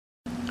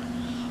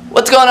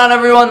What's going on,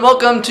 everyone?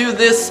 Welcome to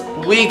this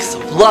week's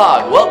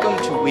vlog. Welcome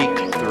to week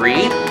 3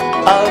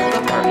 of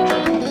the party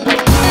trip.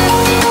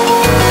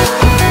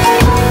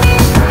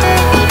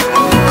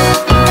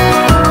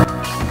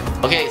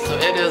 Okay, so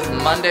it is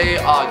Monday,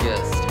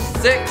 August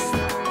 6th.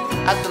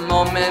 At the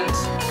moment,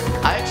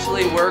 I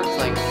actually worked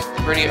like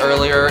pretty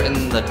earlier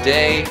in the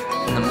day,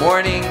 in the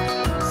morning,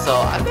 so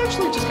I've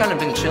actually just kind of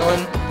been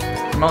chilling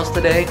for most of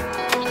the day.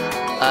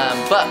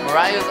 But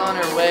Mariah's on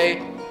her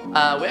way.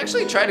 We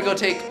actually tried to go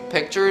take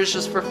pictures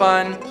just for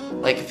fun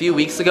like a few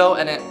weeks ago,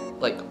 and it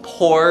like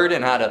poured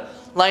and had a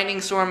lightning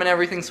storm and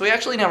everything, so we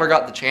actually never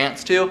got the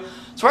chance to.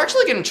 So we're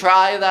actually gonna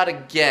try that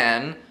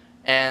again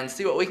and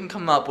see what we can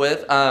come up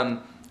with.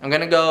 I'm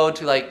gonna go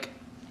to like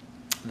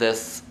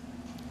this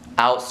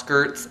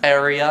outskirts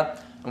area,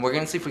 and we're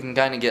gonna see if we can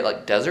kind of get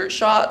like desert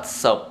shots.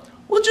 So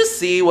we'll just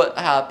see what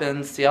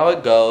happens, see how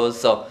it goes.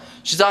 So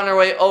she's on her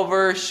way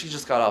over, she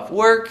just got off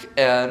work,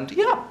 and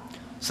yeah.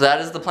 So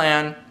that is the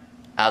plan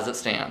as it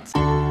stands.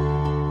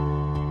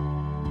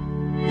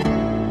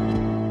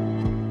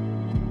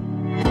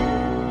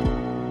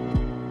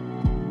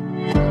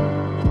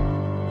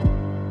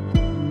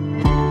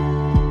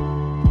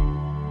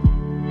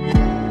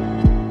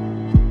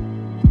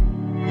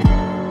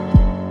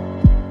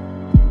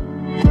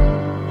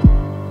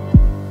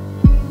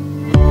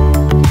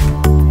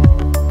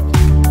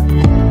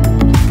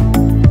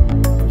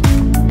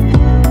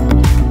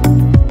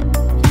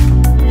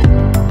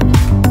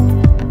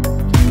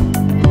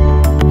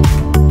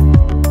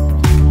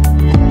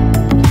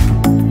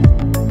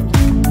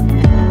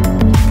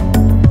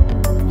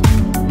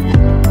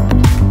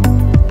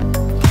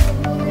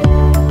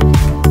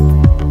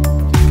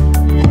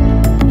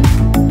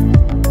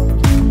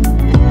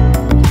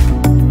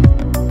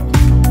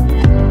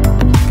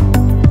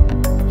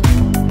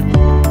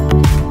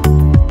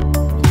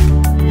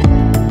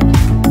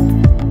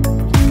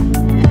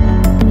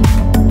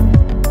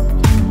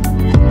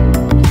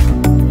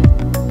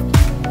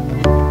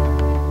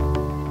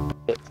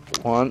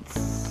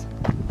 Wants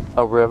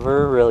a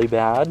river really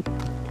bad.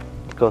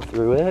 Go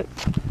through it.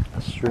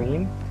 A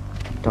stream.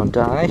 Don't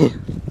die.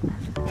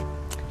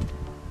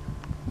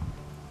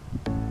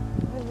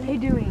 What are they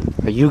doing?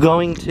 Are you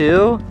going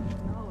too?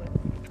 No.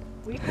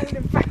 We heard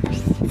it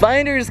first.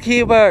 Finders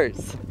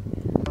keepers!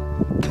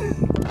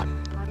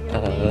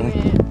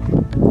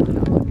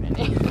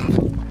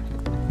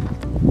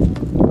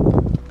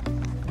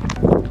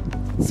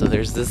 So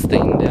there's this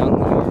thing down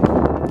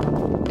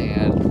there,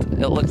 and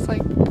it looks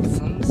like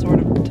some sort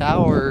of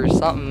tower or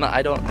something,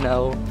 I don't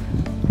know.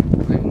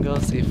 We're gonna go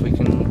see if we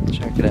can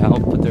check it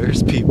out, but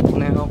there's people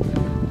now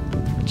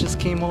that just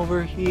came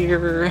over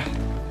here.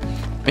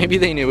 Maybe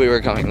they knew we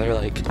were coming. They're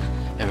like,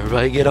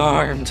 everybody get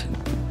armed.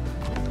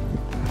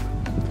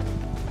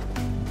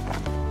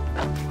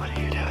 What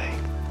are you doing?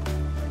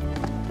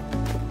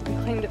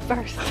 We claimed it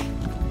first.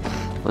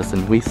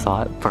 Listen, we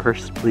saw it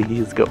first.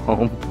 Please go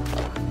home.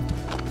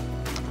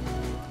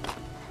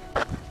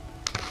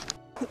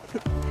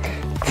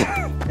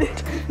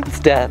 It's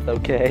death,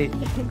 okay?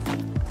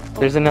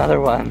 There's another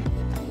one.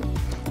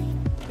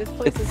 This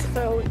place is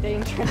so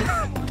dangerous.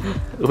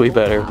 We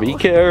better be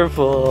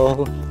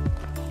careful.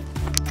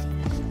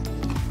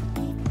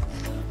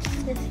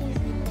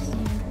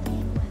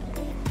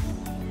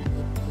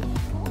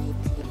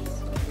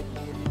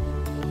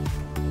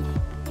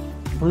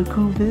 Look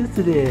who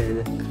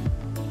visited.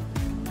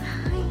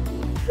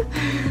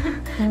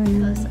 That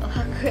was so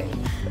awkward.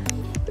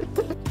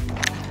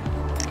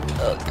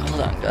 Oh,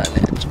 hold on, got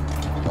it.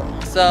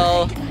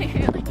 So,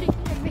 You're like taking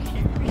a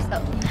picture of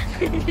yourself.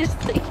 Just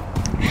like,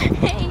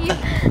 hey.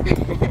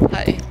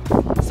 hi.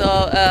 So,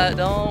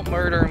 don't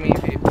murder me,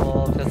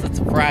 people, because it's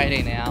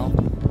Friday now.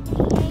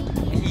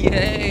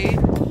 Yay!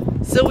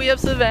 So we have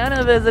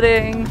Savannah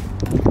visiting.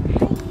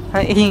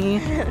 Hi.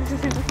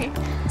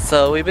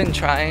 So we've been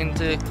trying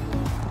to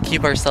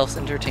keep ourselves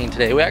entertained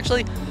today. We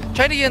actually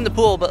tried to get in the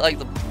pool, but like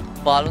the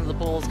bottom of the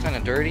pool is kind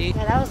of dirty.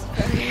 Yeah, that was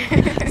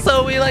fun.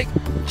 So we like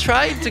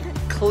tried to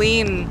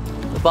clean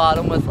the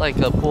bottom with like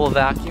a pool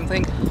vacuum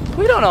thing.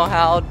 We don't know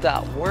how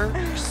that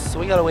works, so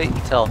we gotta wait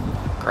until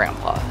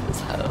Grandpa is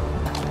home.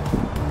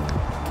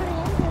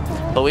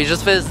 But we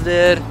just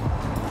visited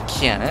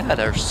Kiana at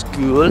our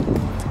school.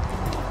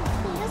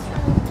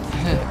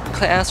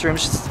 Classroom.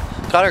 She's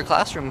got her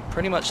classroom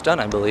pretty much done,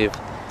 I believe.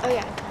 Oh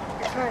yeah,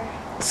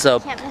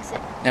 So can't miss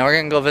it. now we're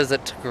gonna go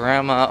visit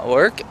Grandma at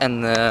work,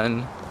 and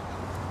then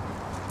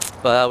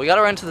we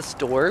gotta run to the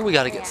store. We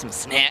gotta get some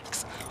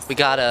snacks. We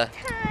got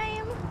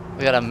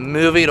a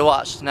movie to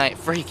watch tonight,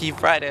 Freaky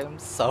Friday. I'm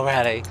so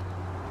ready.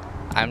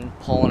 I'm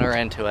pulling her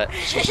into it.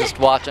 She's just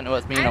watching it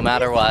with me no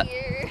matter what.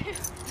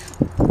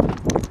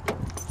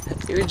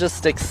 You're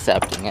just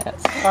accepting it.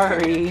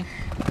 Sorry.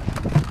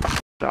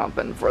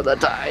 Jumping for the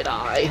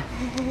tie-dye.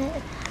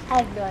 I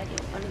have no idea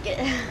what to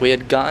get. We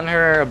had gotten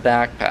her a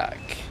backpack.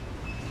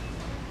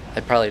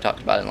 I probably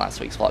talked about it in last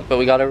week's vlog, but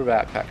we got her a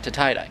backpack to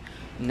tie-dye.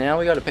 Now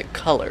we gotta pick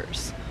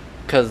colors,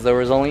 because there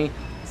was only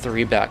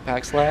 3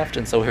 backpacks left,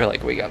 and so we were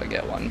like, we gotta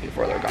get one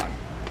before they're gone.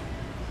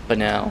 But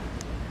now,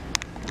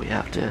 we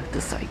have to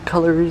decide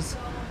colors.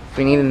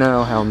 We need to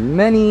know how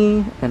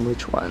many and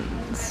which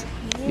ones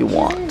you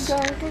want.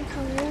 Darker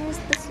colors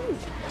the suit.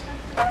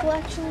 Well,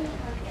 actually,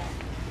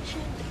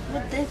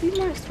 would it be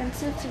more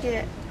expensive to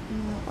get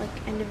like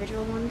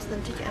individual ones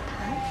than to get a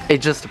pack?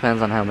 It just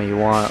depends on how many you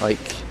want.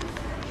 Like,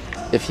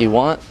 if you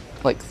want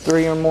like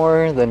 3 or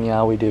more, then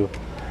yeah, we do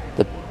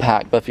the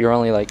pack. But if you're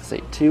only like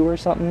say 2 or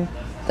something,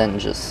 then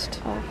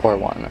just or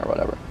 1 or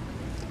whatever.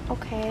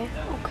 Okay.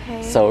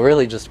 Okay. So it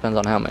really just depends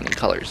on how many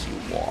colors you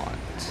want.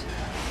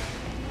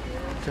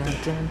 Dun,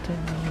 dun,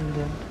 dun,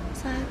 dun.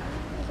 So,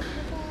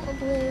 a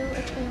blue,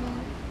 a teal.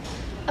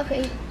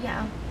 Okay,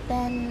 yeah.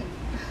 Then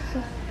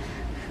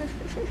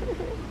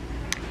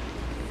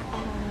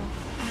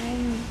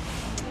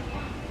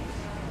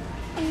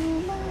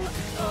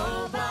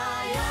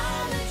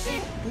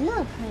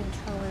blue pink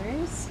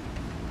colors.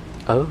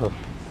 Oh,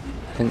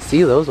 I didn't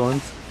see those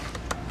ones.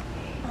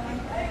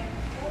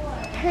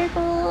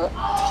 Purple,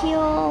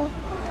 teal,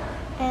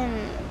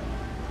 and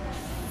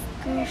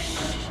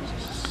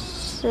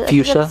Fuchsia?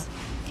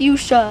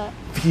 Fuchsia.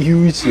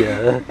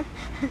 Fuchsia.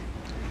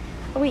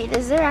 Wait,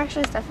 is there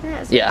actually stuff in it?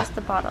 Or is it Yeah. just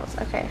the bottles?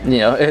 Okay. You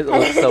know, it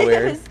looks so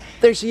weird.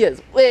 There she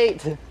is.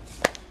 Wait.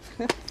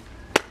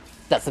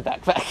 That's the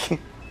backpack.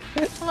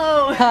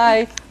 Hello.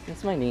 Hi.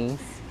 That's my niece.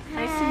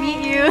 Nice to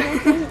meet you.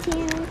 Nice to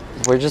meet you.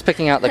 We're just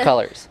picking out the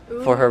colors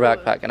for her Ooh.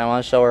 backpack, and I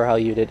want to show her how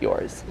you did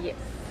yours. Yes.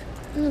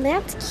 Ooh,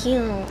 that's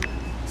cute.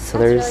 So That's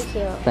there's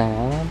really cute.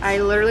 that. I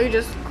literally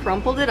just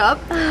crumpled it up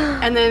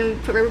and then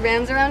put rubber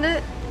bands around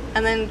it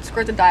and then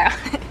squirt the dye on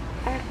it.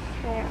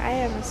 Okay,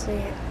 I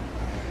honestly,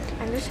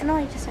 I'm just gonna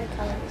like decide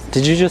colors.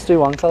 Did you just do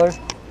one color?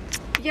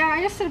 Yeah,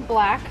 I just did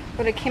black,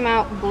 but it came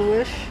out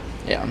bluish.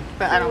 Yeah.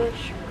 But I don't.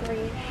 Bluish,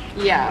 grayish.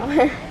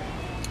 Yeah.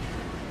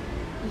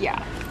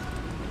 Yeah.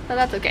 But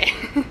that's okay.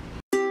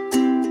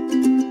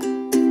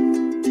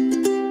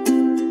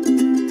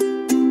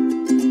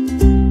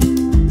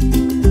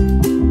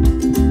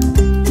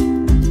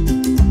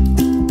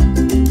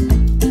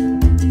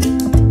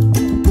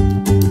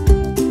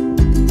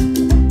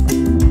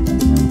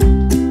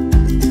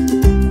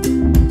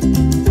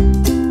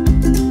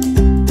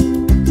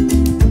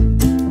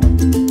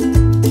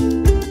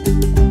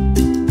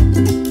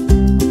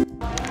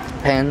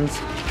 Pens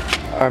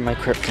are my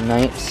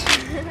kryptonite.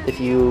 If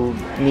you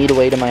need a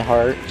way to my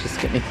heart, just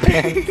get me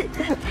pens.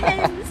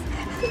 Pens.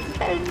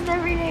 Pens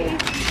every day.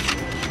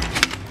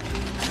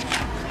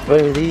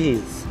 What are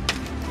these?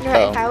 No,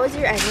 Oh. if I was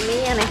your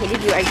enemy and I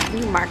hated you, I'd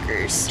give you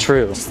markers.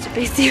 True. Just to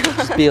base you off.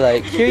 Just be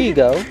like, here you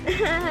go.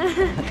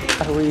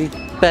 Are we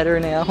better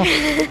now? I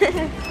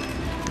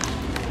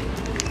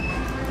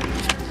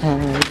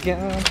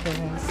got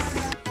this.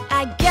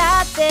 I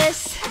got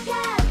this.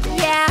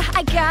 Yeah,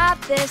 I got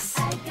this.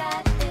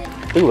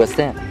 Ooh, what's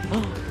that?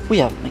 We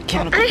have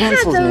mechanical I had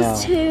pencils those now.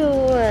 too.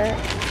 I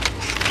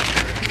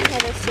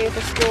had those too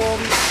for school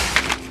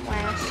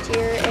last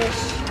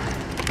year-ish.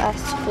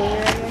 Last school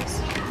year, I guess.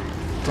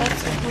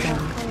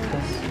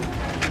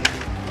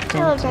 I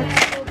love that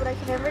school, but I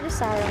could never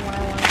decide on what I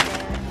wanted to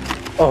wear.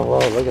 Oh,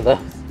 whoa, look at those.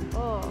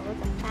 Oh,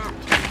 look at that.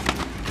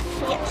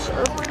 Yeah,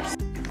 sure.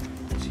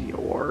 It's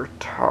your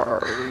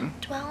turn.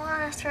 Do I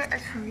want to start a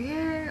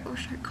career or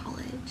start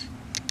college?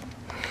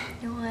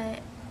 You know what?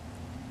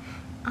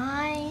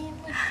 I'm...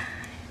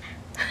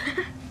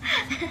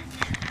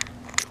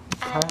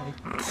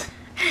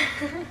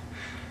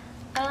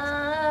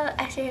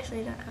 I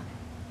seriously don't know.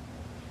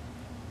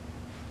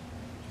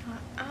 You know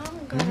what?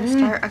 I'm gonna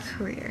start a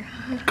career.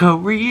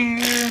 Career.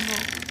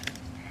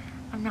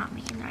 I'm not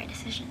making the right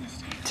decision this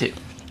time. 2.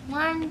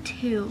 1,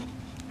 2.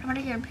 I'm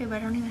gonna get improved,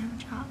 but I don't even have a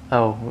job.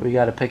 Oh, we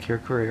gotta pick your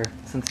career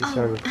since you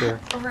started with career.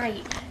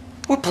 Right.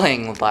 We're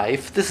playing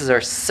life. This is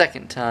our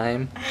second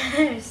time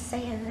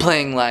Saying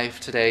playing life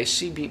today.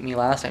 She beat me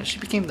last time. She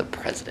became the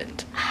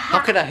president. How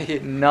could I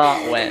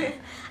not win?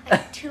 I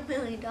got $2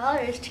 million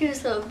too,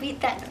 so beat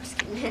that. No, just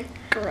kidding.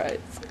 Right.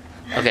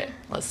 Okay,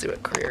 let's see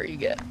what career you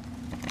get.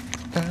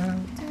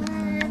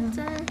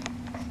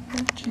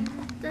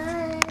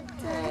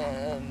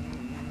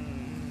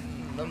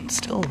 I'm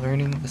still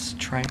learning this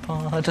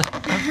tripod. Still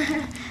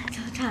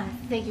trying to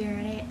figure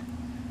it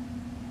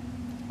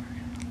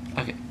out.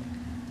 Okay.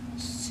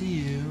 See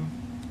you.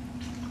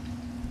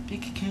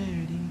 Pick a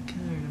card, any card.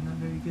 I'm not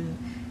very good.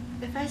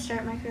 If I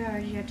start my career,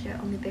 you have to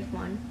only pick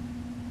one.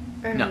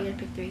 Or no, No. you have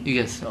to pick 3. You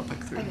guys still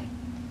pick 3. Okay.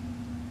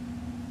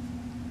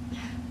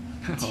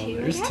 Oh, 2, I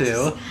there's guess.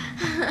 2.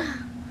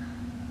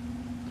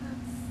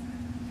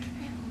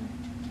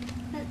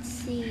 Let's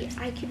see.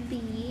 I could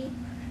be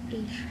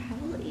a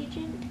travel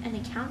agent, an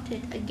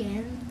accountant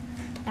again.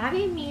 That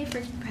made me a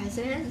freaking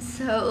president,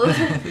 so.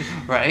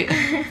 Right?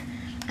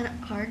 An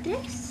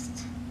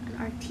artist? An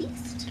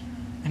artiste?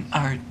 An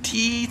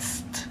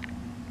artiste.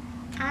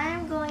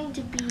 I'm going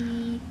to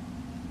be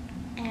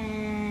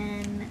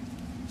an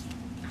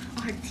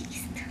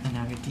artiste. An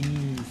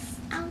artiste.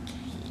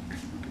 Okay.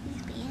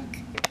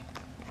 Bank.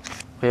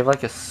 We have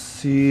like a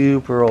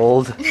super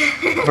old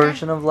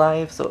version of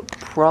life, so it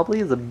probably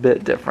is a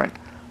bit different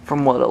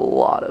from what a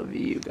lot of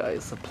you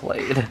guys have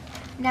played.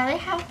 Now they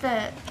have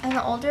in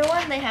the older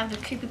one, they have the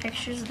creepy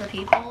pictures of the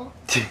people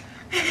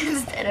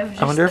instead of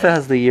just I wonder if it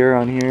has the year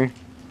on here.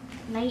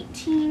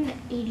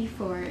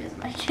 1984 is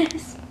my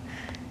guess.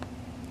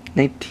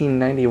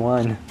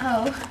 1991.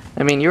 Oh.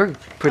 I mean, you were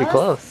pretty That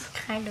was close.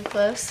 Kind of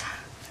close.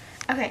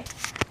 Okay.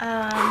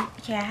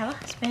 Okay, I have a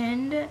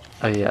husband.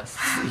 Oh yes,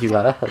 you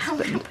got a I'm gonna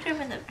husband. put him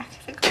in the back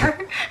of the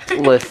car.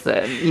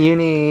 Listen, you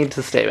need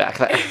to stay back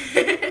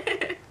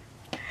there.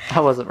 I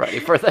wasn't ready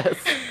for this.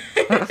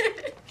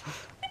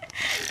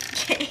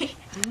 Okay.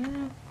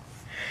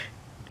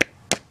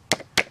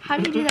 How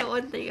do you do that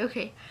one thing?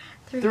 Okay.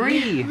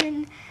 Three.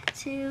 1,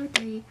 2,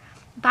 3.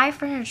 Buy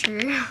furniture.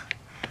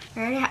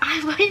 Already,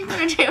 I'm buying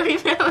furniture. I don't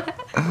even have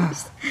a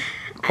house.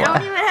 I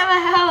don't even have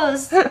a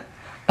house.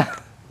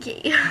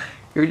 Okay.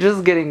 You're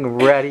just getting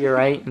ready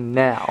right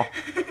now.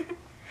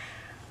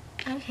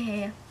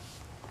 Okay.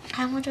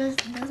 How much was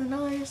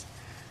 $1,000?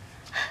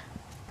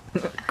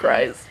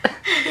 Christ.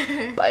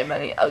 Buy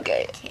money.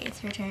 Okay. Okay,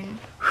 it's your turn.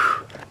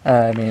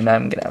 I mean,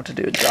 I'm gonna have to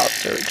do a job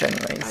search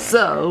anyway.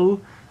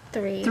 So,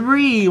 3.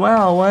 3.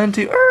 Wow, 1,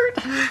 2,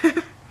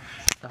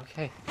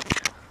 Okay.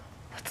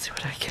 Let's see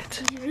what I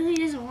get. He really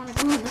doesn't want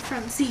to go in the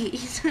front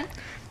seat.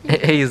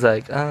 He's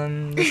like,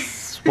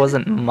 this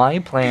wasn't my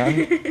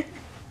plan.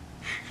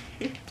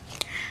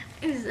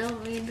 He's so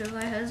mean to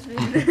my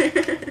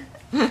husband.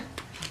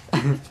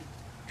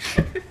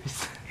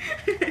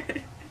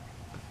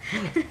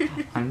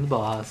 I'm the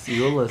boss.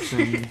 You'll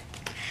listen.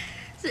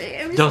 So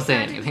I'm Don't just say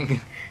imagining-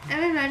 anything.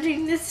 I'm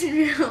imagining this in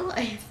real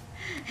life.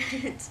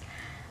 It's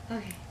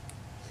okay.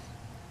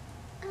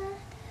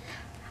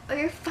 Oh,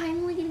 you're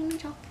finally getting the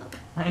job though.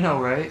 I know,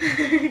 right? Took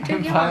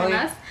I'm you long finally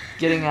enough.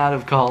 getting out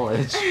of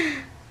college.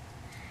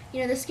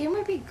 You know, this game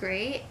would be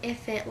great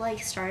if it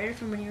like started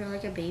from when you were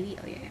like a baby.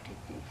 Oh yeah, I have to do.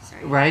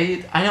 Sorry.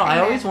 Right? I know. I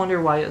And always then-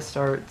 wonder why it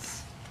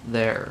starts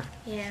there.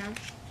 Yeah.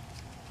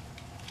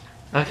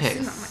 Okay, This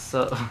is not my-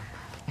 so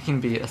I can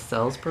be a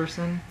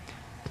salesperson,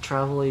 a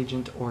travel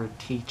agent, or a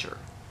teacher.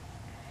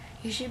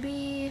 You should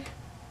be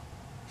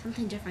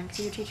something different because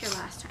you were teacher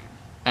last time.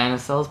 And a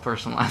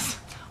salesperson last.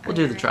 We'll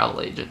do the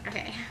travel agent.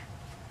 Okay.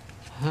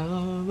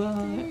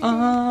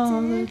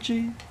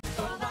 Biology.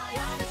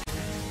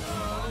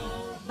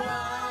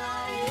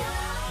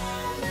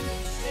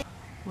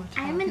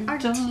 I'm an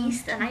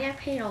artiste and I get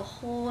paid a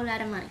whole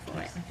lot of money for it.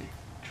 Looks like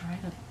a dried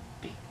up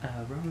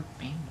rubber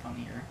band on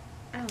here.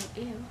 Oh,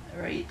 ew.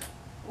 Right?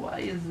 Why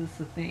is this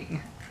a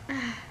thing?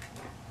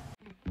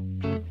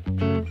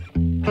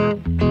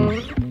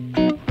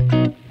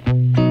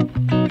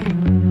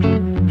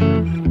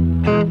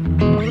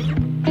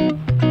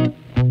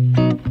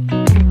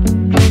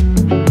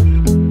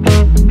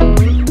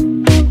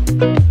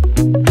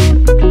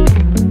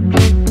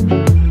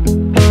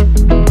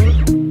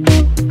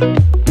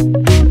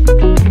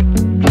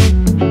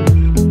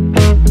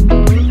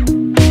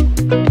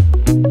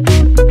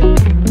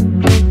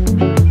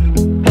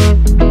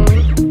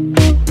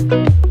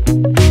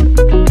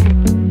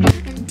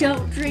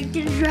 Don't drink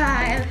and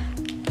drive.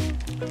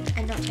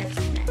 And don't text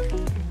me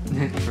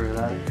back. For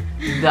that.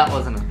 That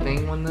wasn't a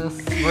thing when this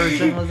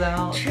version was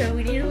out. True,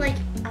 we need to like,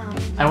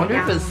 I wonder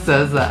if it download-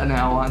 says that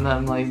now on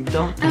them, like,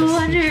 don't I text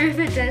wonder me. if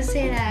it does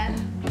say that.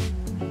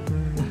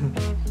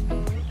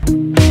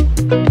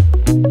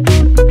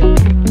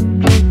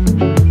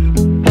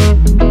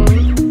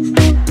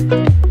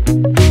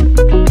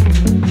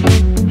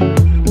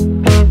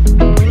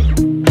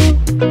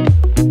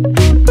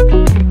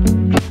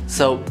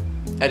 So,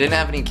 I didn't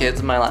have any kids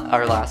in my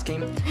our last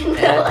game. And,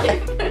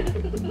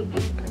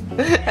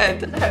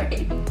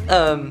 Sorry.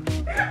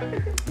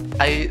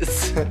 I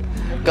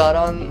got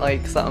on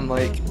like something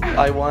like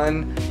I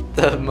won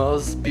the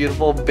most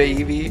beautiful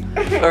baby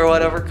or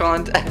whatever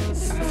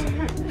contest.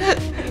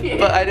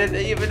 But I didn't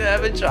even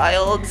have a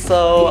child,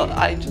 so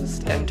I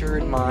just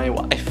entered my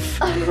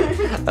wife. I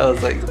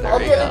was like, there All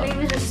we the other go.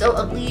 babies are so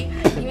ugly,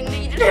 even though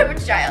you didn't have a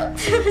child.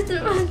 It's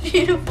the most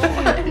beautiful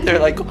one. They're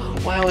like,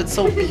 wow, it's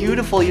so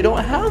beautiful, you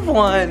don't have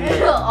one.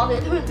 All the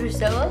other ones are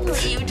so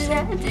ugly, you just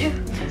had to.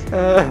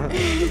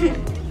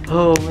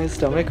 Oh, my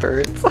stomach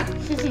hurts.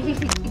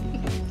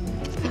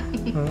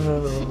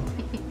 Oh.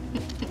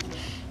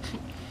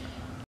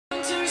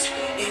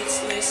 It's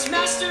this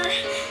master.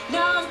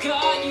 Now I've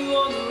got you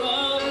on the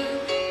run.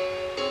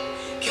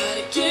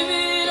 Gotta give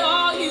it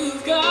all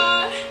you've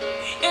got,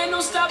 and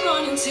don't stop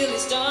running till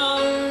it's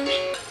done.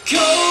 Go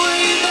where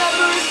you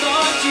never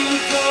thought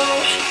you'd go.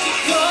 You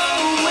go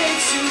way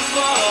too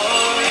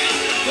far.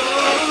 Go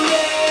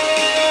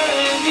there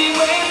and be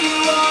where you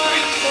are.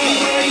 Be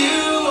where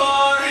you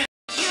are.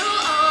 You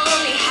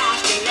only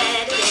have to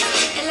let it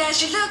in, unless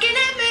you're looking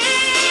at me.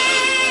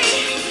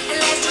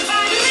 Unless you're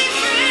finally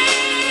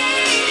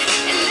free.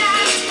 And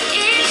that's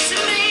it to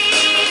me.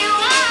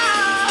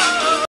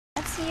 Whoa.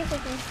 Let's see if we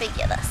can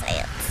figure this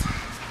out.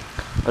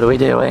 What are we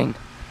doing?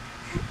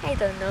 I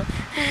don't know.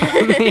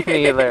 Me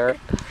neither.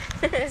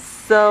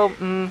 So,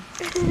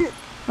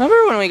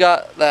 remember when we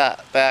got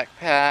that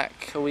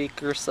backpack a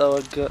week or so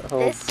ago?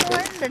 This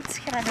one that's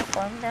kind of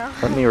fun now.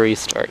 Let me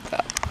restart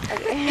that.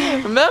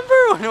 Okay. Remember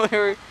when we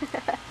were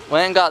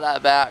Went and got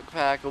that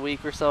backpack a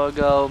week or so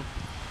ago.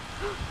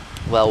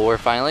 Well, we're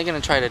finally gonna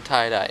try to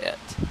tie-dye it.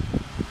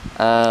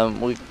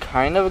 We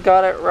kind of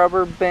got it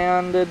rubber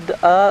banded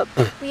up.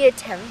 We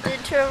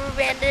attempted to rubber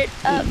band it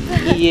up.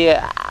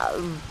 Yeah.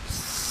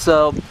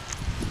 So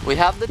we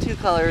have the 2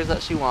 colors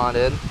that she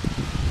wanted.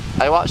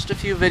 I watched a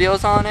few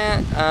videos on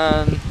it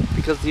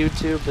because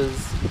YouTube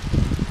is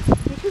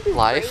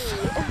life.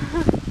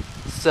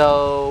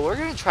 So we're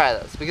gonna try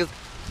this because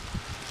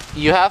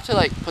you have to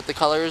like put the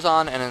colors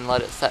on and then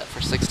let it set for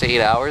 6 to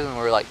 8 hours, and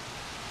we're like,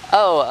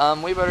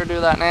 oh, we better do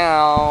that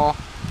now.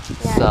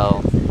 Yeah,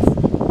 So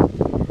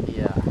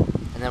yeah,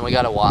 and then we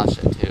gotta wash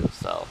it too.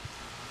 So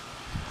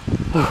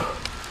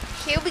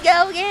here we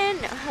go again.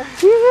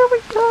 here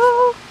we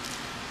go.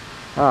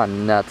 Oh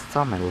nuts! It's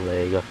on my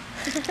leg.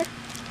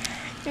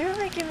 You're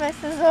making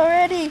messes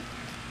already.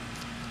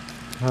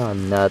 Oh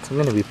nuts! I'm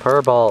gonna be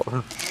purple.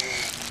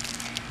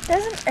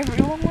 Doesn't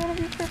everyone want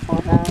to be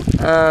purple though?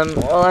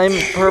 Well, I'm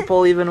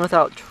purple even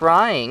without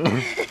trying.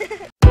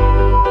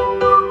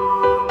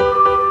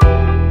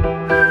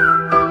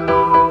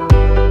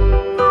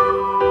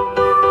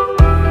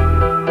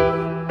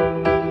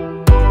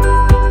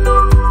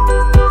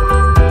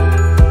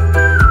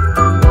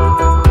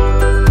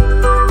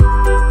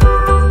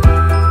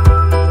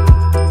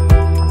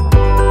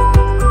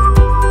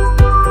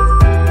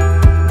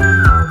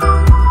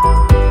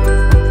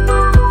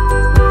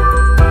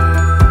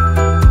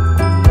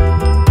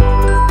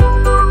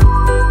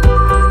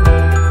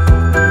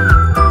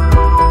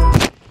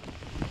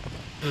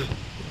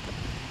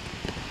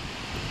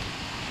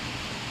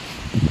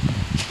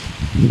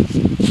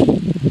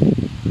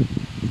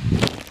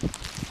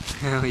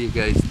 How are you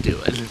guys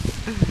doing? It's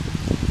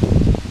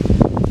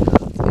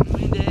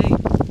my day.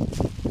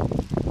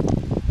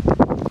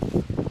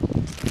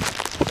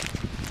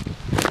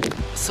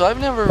 So I've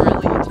never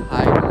really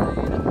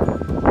tie-dyed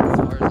as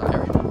far as I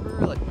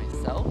remember, like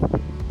myself.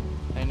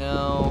 I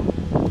know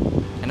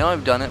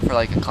I've done it for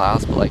like a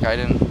class, but like I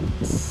didn't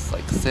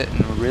like sit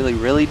and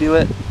really do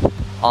it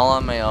all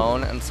on my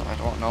own, and so I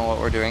don't know what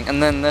we're doing.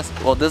 And then this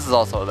is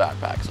also a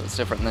backpack, so it's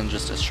different than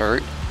just a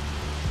shirt.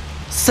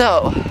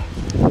 So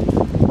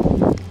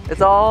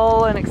it's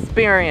all an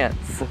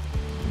experience.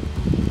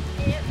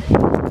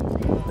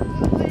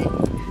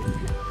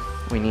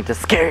 We need to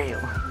scare you.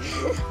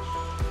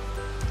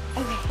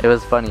 Okay. It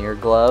was funny, your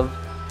glove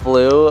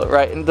flew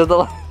right into the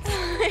light.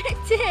 It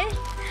did.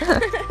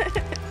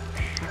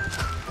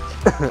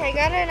 Okay, I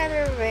got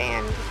another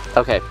band.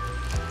 Okay.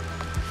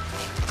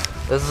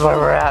 This is where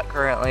we're at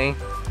currently.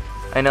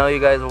 I know you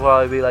guys will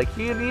probably be like,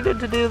 you needed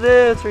to do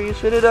this, or you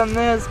should have done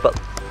this, but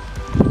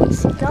Don't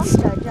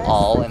judge us.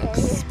 all an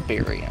okay?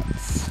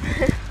 experience.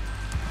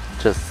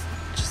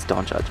 Just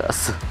don't judge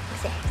us.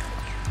 Exactly.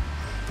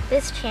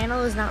 This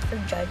channel is not for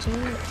judging,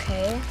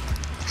 okay?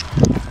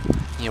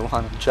 You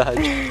want to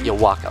judge, you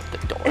walk out the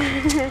door.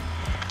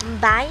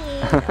 Bye.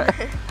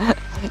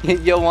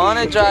 You want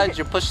to judge,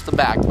 you push the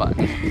back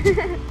button.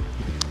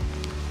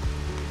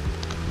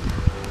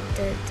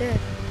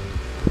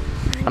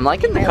 I'm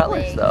liking the My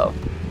colors leg. though.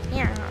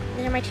 Yeah,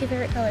 they're my 2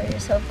 favorite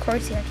colors, so of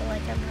course you have to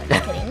like them. I'm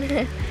not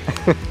kidding.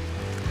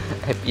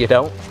 If you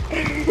don't,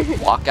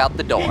 walk out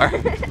the door.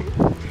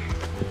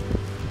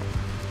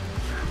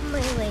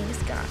 My legs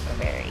got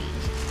very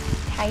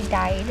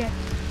tie-dyed.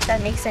 If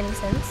that makes any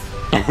sense.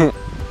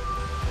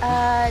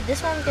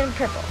 This one's gonna be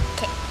purple.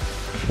 Okay.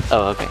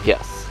 Oh, okay,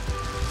 yes.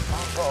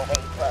 I'll go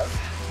away, love.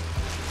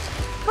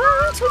 What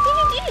are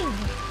you doing?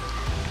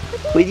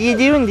 What are you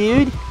doing,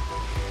 dude?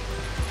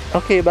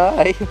 Okay,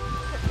 bye.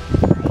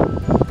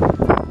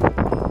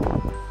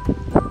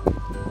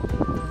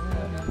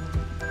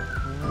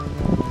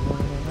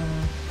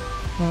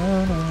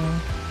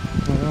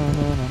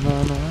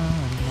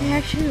 I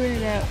actually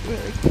ran out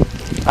really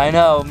quick. I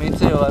know, me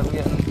too. I'm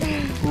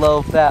getting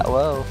low fat.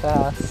 Whoa,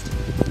 fast.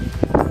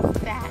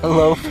 Fat.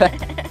 Low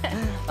fat.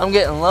 I'm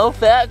getting low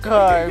fat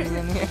carbs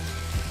in here.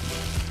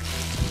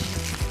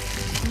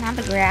 Now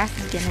the grass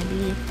is gonna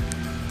be.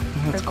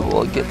 That's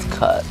cool. It gets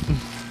cut.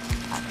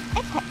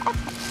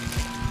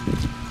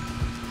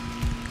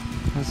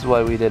 This is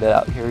why we did it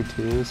out here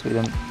too, so we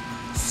didn't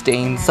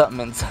stain something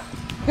inside.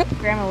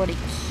 Grandma would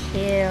have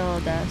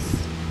killed us.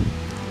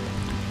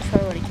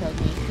 Troy would have killed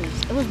me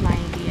because it was my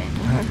idea.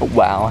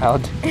 Wow, how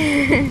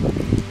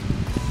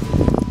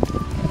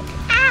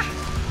Ah!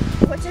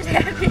 What just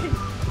happened?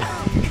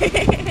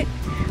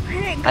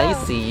 Where'd it go? I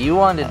see, you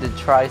wanted to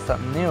try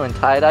something new and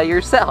tie-dye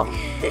yourself.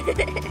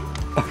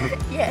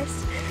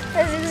 Yes,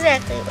 that's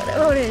exactly what I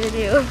wanted to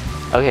do.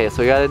 Okay,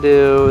 so we gotta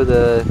do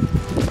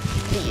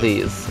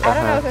these. I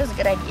don't know if it was a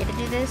good idea to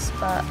do this,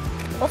 but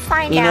we'll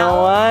find out. You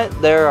know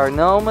what? There are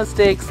no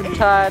mistakes in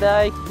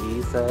tie-dye,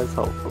 he says,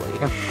 hopefully.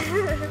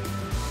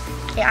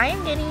 Okay, I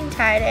am getting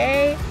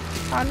tie-dye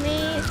on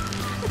me,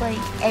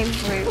 like,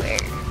 everywhere.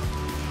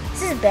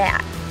 This is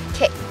bad.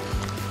 Okay.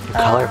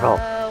 Colorful.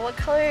 What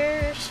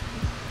colors?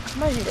 I'm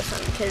gonna do this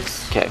one,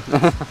 because Okay.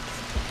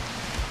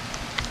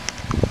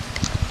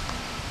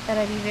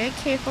 gotta be very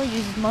careful.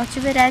 Use as much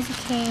of it as you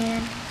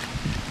can.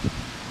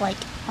 Like,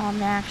 on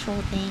the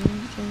actual thing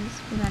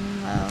because we're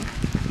running low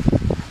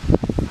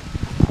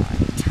on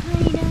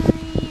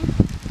tie-dye.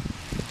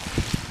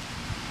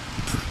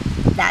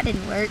 That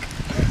didn't work.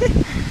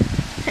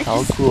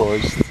 How cool.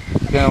 It's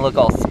just gonna look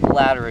all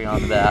splattery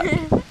on that. Yeah,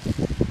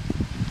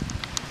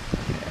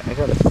 I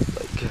gotta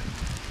like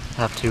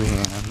have two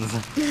hands.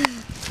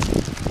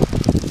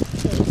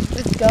 Okay,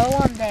 just go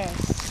on this,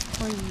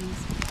 please.